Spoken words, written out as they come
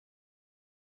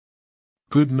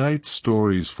Good Night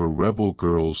Stories for Rebel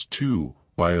Girls 2,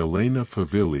 by Elena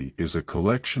Favilli is a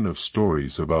collection of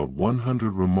stories about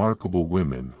 100 remarkable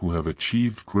women who have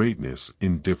achieved greatness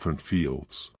in different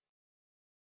fields.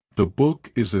 The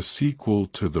book is a sequel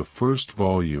to the first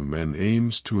volume and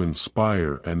aims to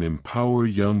inspire and empower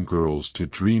young girls to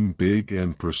dream big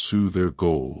and pursue their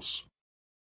goals.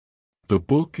 The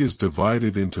book is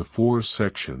divided into 4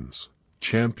 sections: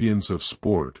 Champions of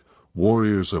Sport,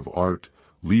 Warriors of Art,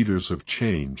 Leaders of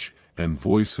Change, and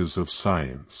Voices of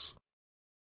Science.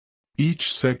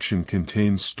 Each section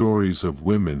contains stories of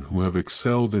women who have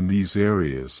excelled in these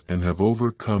areas and have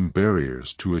overcome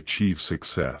barriers to achieve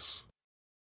success.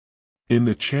 In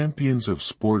the Champions of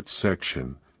Sport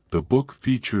section, the book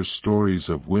features stories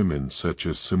of women such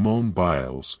as Simone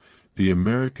Biles, the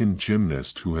American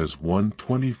gymnast who has won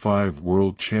 25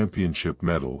 World Championship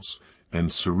medals,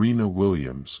 and Serena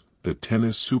Williams, the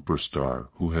tennis superstar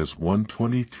who has won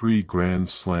 23 Grand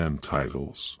Slam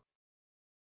titles.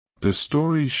 The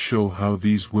stories show how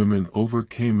these women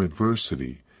overcame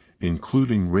adversity,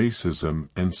 including racism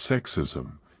and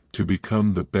sexism, to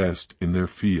become the best in their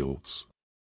fields.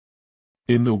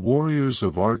 In the Warriors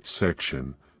of Art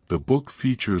section, the book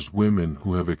features women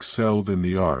who have excelled in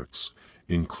the arts,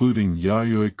 including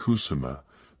Yayoi Kusama,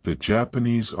 the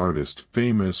Japanese artist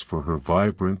famous for her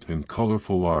vibrant and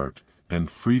colorful art, and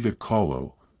Frida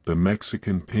Kahlo, the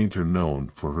Mexican painter known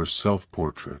for her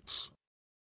self-portraits.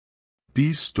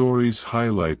 These stories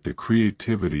highlight the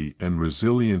creativity and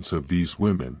resilience of these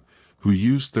women, who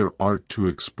use their art to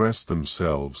express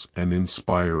themselves and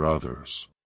inspire others.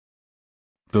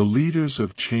 The Leaders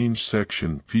of Change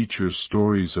section features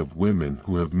stories of women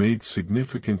who have made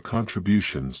significant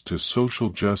contributions to social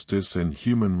justice and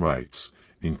human rights,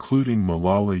 including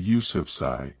Malala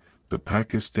Yousafzai, the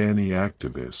Pakistani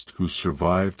activist who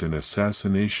survived an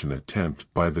assassination attempt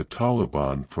by the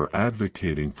Taliban for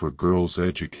advocating for girls'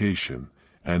 education,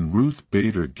 and Ruth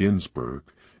Bader Ginsburg,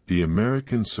 the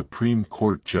American Supreme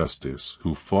Court Justice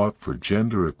who fought for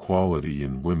gender equality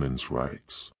and women's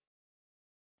rights.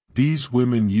 These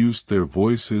women used their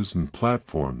voices and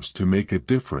platforms to make a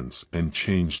difference and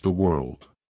change the world.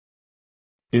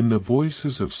 In the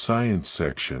Voices of Science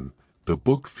section, the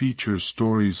book features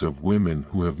stories of women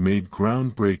who have made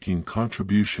groundbreaking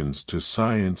contributions to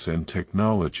science and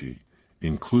technology,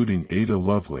 including Ada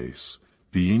Lovelace,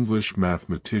 the English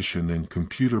mathematician and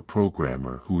computer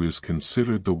programmer who is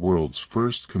considered the world's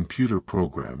first computer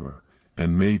programmer,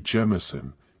 and Mae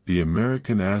Jemison, the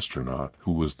American astronaut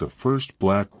who was the first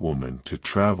black woman to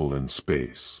travel in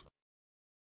space.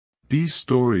 These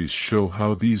stories show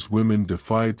how these women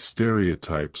defied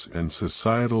stereotypes and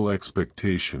societal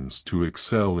expectations to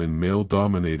excel in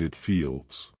male-dominated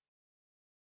fields.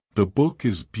 The book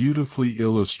is beautifully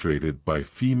illustrated by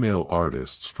female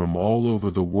artists from all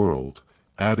over the world,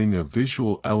 adding a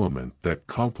visual element that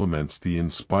complements the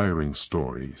inspiring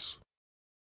stories.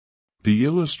 The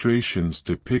illustrations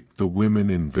depict the women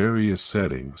in various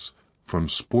settings, from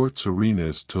sports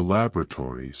arenas to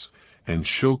laboratories, and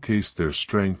showcase their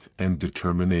strength and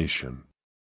determination.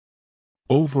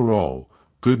 Overall,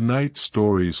 Good Night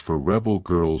Stories for Rebel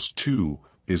Girls 2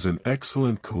 is an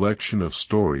excellent collection of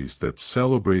stories that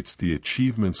celebrates the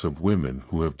achievements of women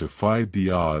who have defied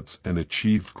the odds and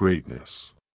achieved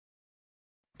greatness.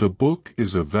 The book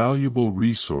is a valuable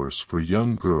resource for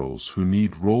young girls who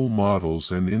need role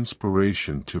models and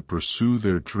inspiration to pursue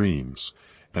their dreams,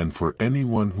 and for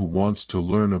anyone who wants to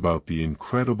learn about the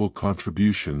incredible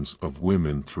contributions of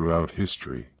women throughout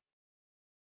history.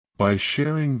 By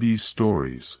sharing these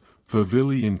stories,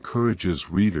 Favilli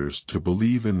encourages readers to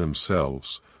believe in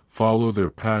themselves, follow their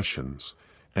passions,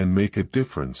 and make a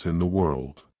difference in the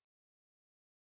world.